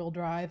up four-wheel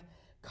drive,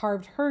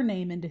 carved her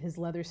name into his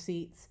leather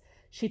seats.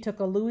 She took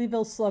a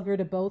Louisville Slugger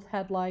to both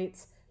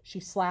headlights. She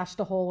slashed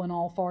a hole in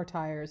all four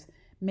tires.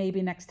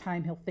 Maybe next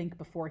time he'll think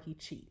before he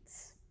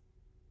cheats.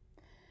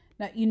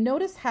 Now, you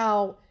notice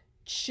how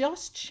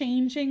just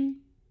changing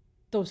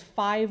those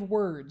 5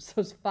 words,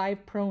 those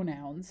 5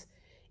 pronouns,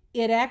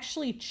 it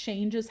actually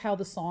changes how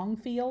the song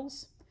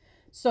feels.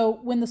 So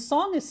when the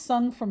song is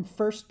sung from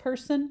first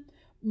person,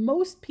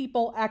 most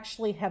people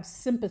actually have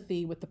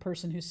sympathy with the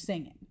person who's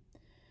singing.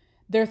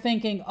 They're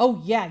thinking,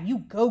 oh yeah, you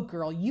go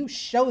girl, you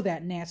show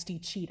that nasty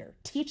cheater,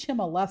 teach him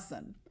a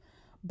lesson.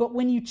 But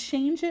when you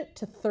change it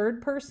to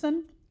third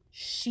person,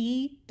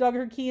 she dug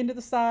her key into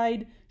the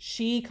side,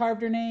 she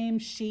carved her name,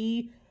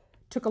 she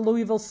took a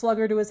Louisville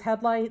Slugger to his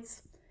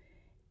headlights,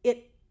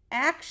 it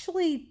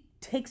actually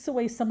takes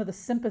away some of the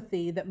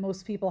sympathy that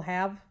most people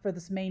have for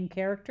this main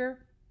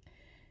character.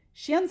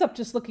 She ends up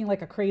just looking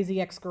like a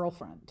crazy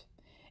ex-girlfriend.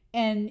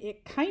 And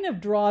it kind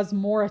of draws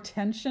more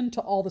attention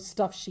to all the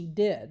stuff she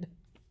did.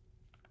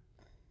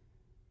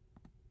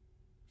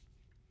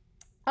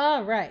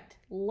 All right,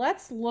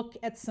 let's look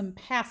at some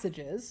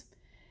passages.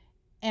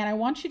 And I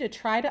want you to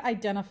try to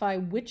identify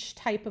which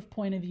type of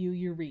point of view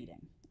you're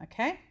reading,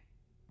 okay?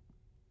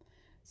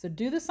 So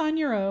do this on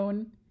your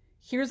own.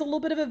 Here's a little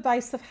bit of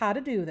advice of how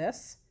to do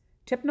this.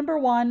 Tip number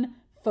 1,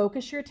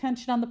 focus your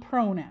attention on the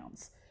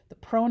pronouns. The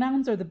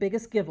pronouns are the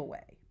biggest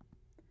giveaway.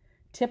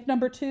 Tip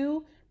number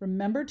 2,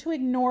 remember to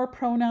ignore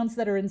pronouns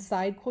that are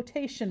inside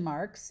quotation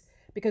marks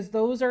because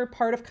those are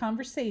part of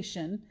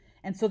conversation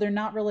and so they're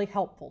not really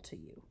helpful to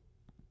you.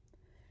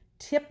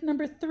 Tip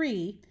number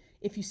 3,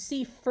 if you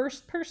see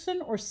first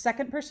person or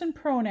second person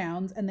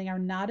pronouns and they are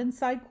not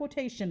inside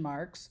quotation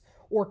marks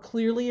or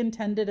clearly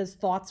intended as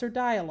thoughts or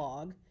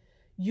dialogue,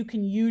 you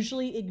can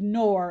usually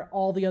ignore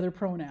all the other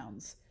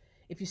pronouns.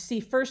 If you see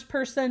first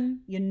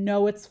person, you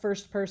know it's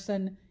first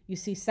person. You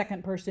see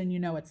second person, you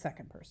know it's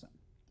second person.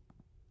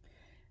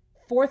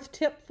 4th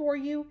tip for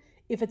you,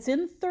 if it's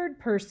in third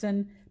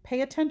person,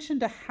 pay attention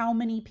to how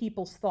many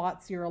people's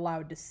thoughts you're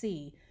allowed to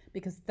see,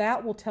 because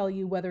that will tell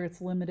you whether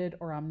it's limited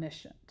or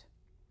omniscient.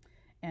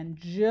 And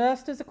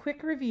just as a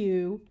quick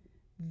review,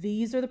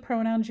 these are the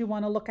pronouns you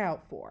want to look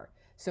out for.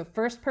 So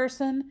first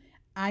person,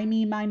 I,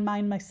 me,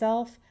 mine,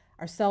 myself,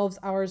 ourselves,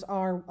 ours,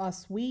 our,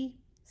 us, we.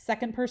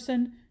 Second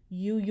person,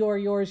 you, your,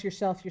 yours,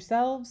 yourself,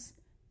 yourselves.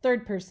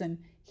 Third person,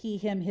 he,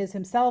 him, his,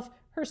 himself,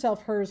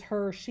 herself, hers,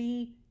 her,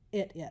 she,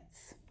 it,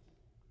 its.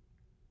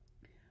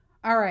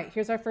 All right,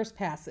 here's our first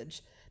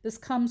passage. This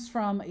comes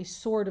from A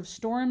Sword of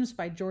Storms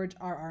by George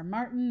R.R.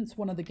 Martin. It's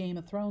one of the Game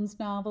of Thrones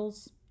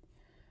novels.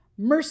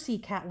 Mercy,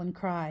 Catelyn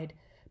cried,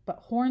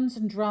 but horns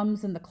and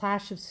drums and the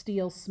clash of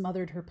steel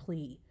smothered her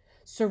plea.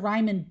 Sir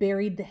Ryman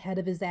buried the head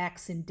of his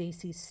axe in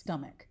Dacey's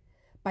stomach.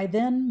 By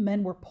then,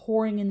 men were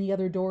pouring in the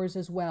other doors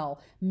as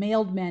well,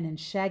 mailed men in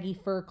shaggy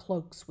fur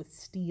cloaks with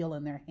steel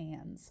in their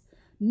hands.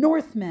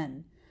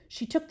 Northmen!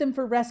 She took them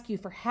for rescue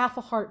for half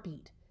a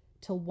heartbeat,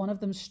 till one of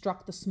them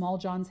struck the small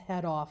John's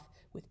head off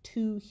with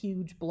 2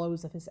 huge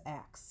blows of his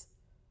axe.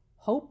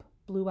 Hope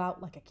blew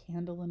out like a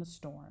candle in a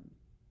storm.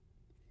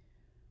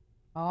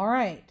 All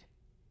right.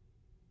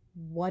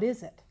 What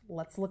is it?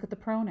 Let's look at the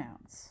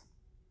pronouns.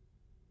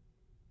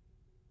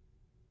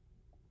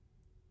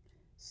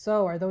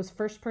 So are those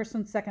first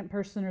person, second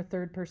person, or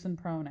third person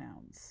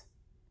pronouns?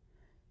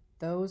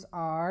 Those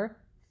are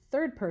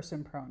third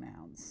person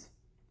pronouns.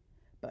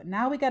 But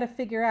now we got to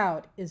figure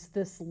out, is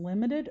this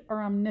limited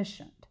or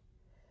omniscient?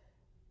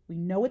 We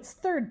know it's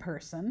third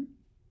person,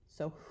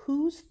 so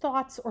whose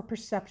thoughts or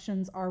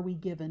perceptions are we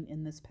given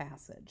in this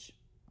passage?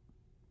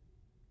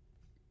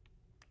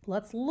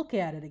 Let's look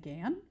at it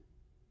again.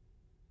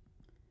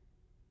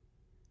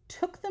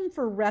 Took them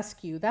for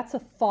rescue. That's a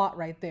thought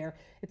right there.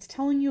 It's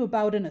telling you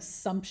about an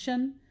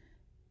assumption.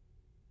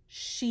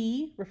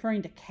 She,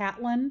 referring to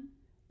Catelyn,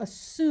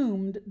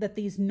 assumed that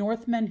these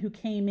Northmen who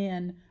came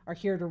in are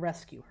here to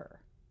rescue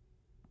her.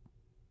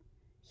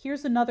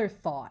 Here's another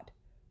thought.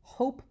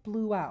 Hope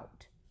blew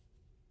out.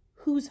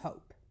 Whose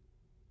hope?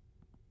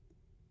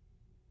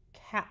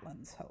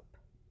 Catelyn's hope.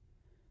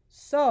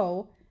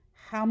 So,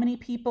 how many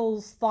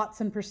people's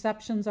thoughts and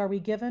perceptions are we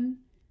given?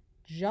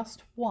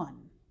 Just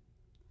 1.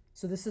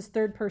 So this is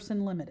third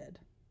person limited.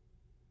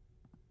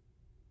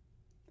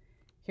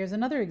 Here's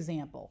another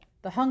example.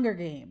 The Hunger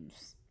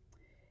Games.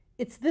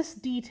 It's this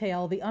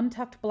detail, the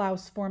untucked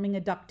blouse forming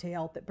a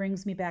ducktail, that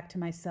brings me back to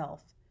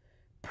myself.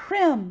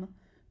 Prim!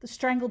 The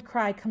strangled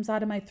cry comes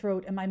out of my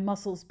throat and my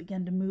muscles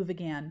begin to move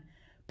again.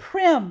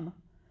 Prim!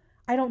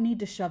 I don't need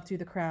to shove through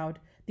the crowd.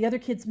 The other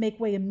kids make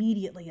way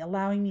immediately,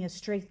 allowing me a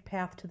straight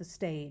path to the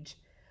stage.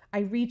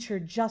 I reach her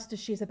just as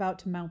she's about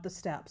to mount the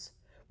steps.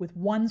 With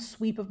one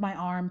sweep of my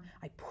arm,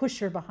 I push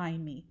her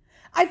behind me.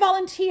 I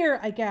volunteer,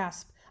 I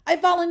gasp. I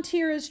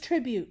volunteer as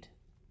tribute.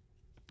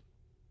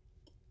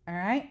 All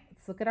right,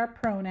 let's look at our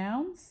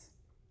pronouns.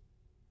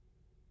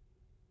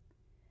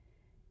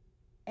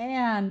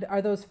 And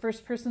are those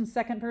first person,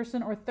 second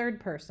person, or third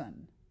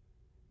person?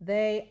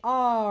 They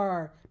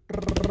are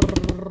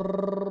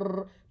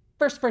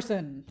first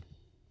person.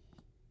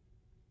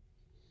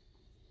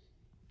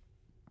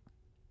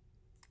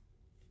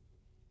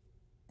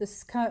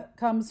 This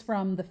comes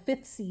from the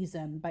 5th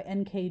season by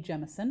N.K.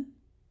 Jemisin.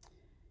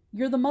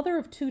 You're the mother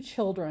of 2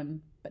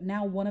 children, but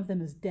now one of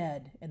them is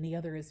dead and the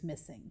other is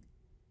missing.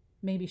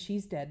 Maybe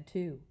she's dead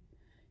too.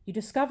 You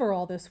discover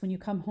all this when you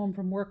come home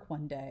from work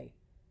one day.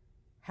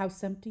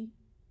 House empty,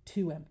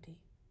 too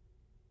empty.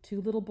 2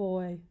 little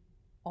boy,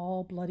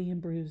 all bloody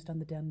and bruised on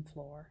the den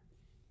floor.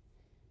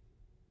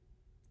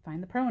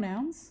 Find the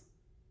pronouns.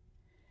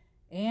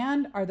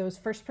 And are those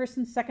first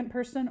person, second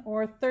person,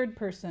 or third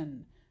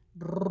person?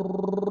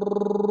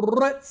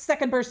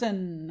 Second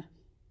person.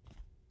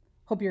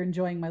 Hope you're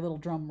enjoying my little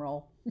drum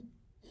roll.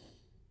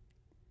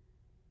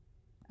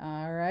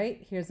 All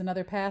right, here's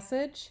another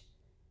passage.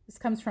 This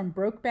comes from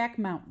Brokeback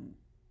Mountain.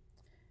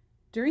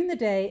 During the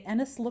day,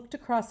 Ennis looked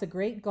across a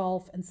great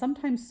gulf and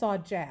sometimes saw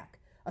Jack,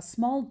 a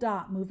small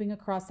dot moving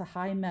across a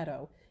high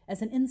meadow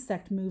as an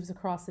insect moves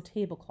across a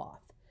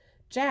tablecloth.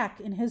 Jack,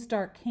 in his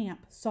dark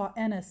camp, saw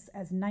Ennis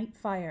as night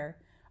fire,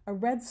 a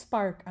red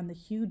spark on the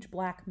huge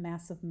black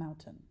massive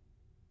mountain.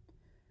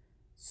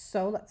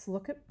 So let's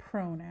look at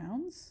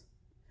pronouns.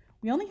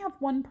 We only have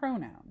one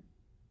pronoun.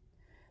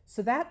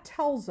 So that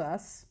tells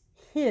us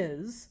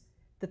his,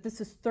 that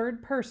this is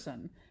third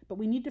person, but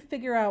we need to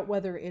figure out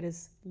whether it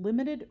is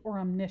limited or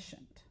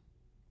omniscient.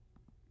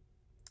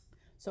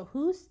 So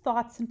whose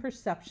thoughts and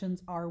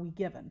perceptions are we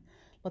given?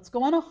 Let's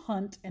go on a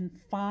hunt and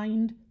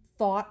find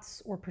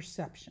thoughts or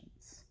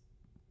perceptions.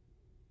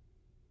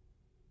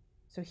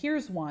 So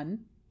here's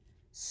one.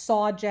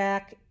 Saw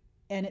Jack,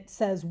 and it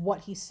says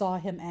what he saw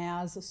him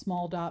as, a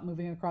small dot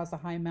moving across a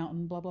high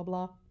mountain, blah, blah,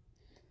 blah.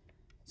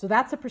 So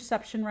that's a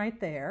perception right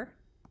there.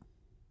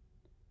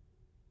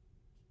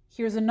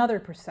 Here's another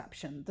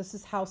perception. This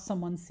is how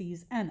someone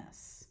sees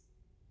Ennis.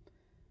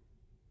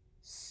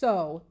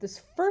 So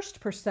this first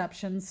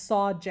perception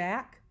saw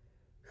Jack.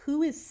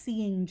 Who is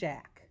seeing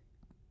Jack?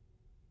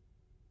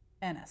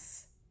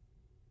 Ennis.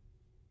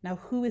 Now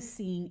who is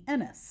seeing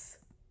Ennis?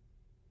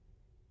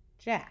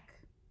 Jack.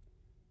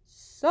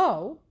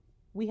 So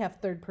we have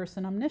third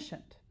person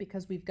omniscient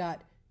because we've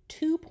got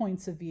 2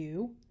 points of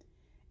view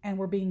and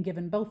we're being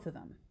given both of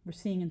them. We're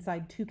seeing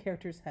inside 2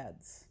 characters'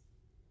 heads.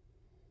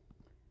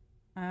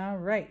 All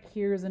right,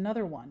 here's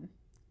another one.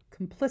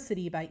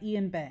 Complicity by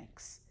Ian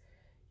Banks.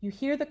 You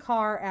hear the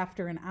car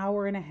after an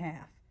hour and a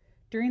half.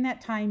 During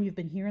that time, you've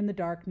been here in the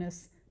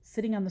darkness,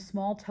 sitting on the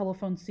small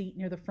telephone seat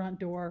near the front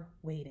door,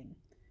 waiting.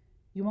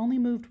 You only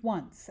moved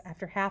once,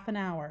 after half an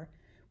hour,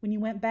 when you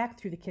went back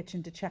through the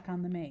kitchen to check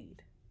on the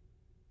maid.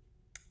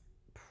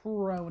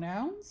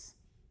 Pronouns.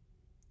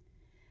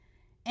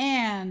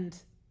 And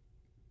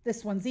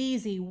this one's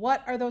easy.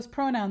 What are those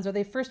pronouns? Are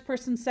they first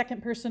person,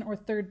 second person, or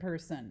third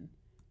person?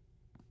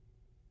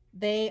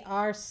 They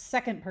are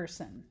second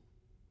person.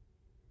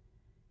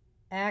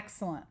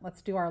 Excellent.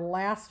 Let's do our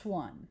last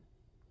one.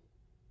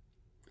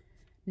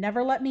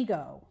 Never let me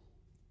go.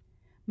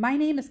 My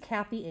name is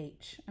Kathy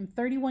H. I'm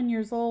 31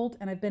 years old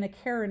and I've been a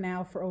carer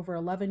now for over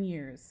 11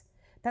 years.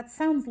 That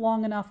sounds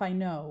long enough, I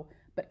know,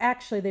 but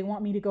actually they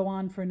want me to go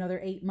on for another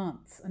 8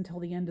 months until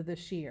the end of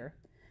this year.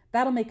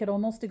 That'll make it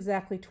almost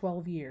exactly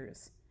 12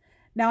 years.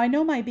 Now, I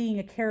know my being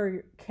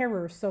a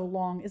carer so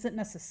long isn't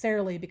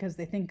necessarily because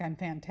they think I'm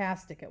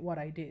fantastic at what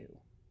I do.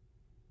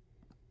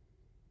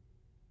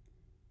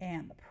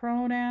 And the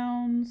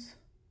pronouns,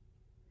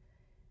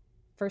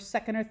 first,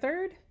 second, or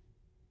third,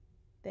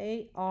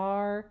 they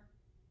are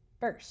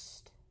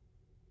first.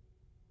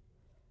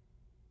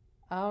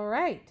 All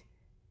right.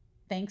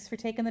 Thanks for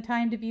taking the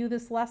time to view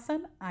this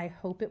lesson. I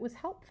hope it was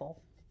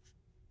helpful.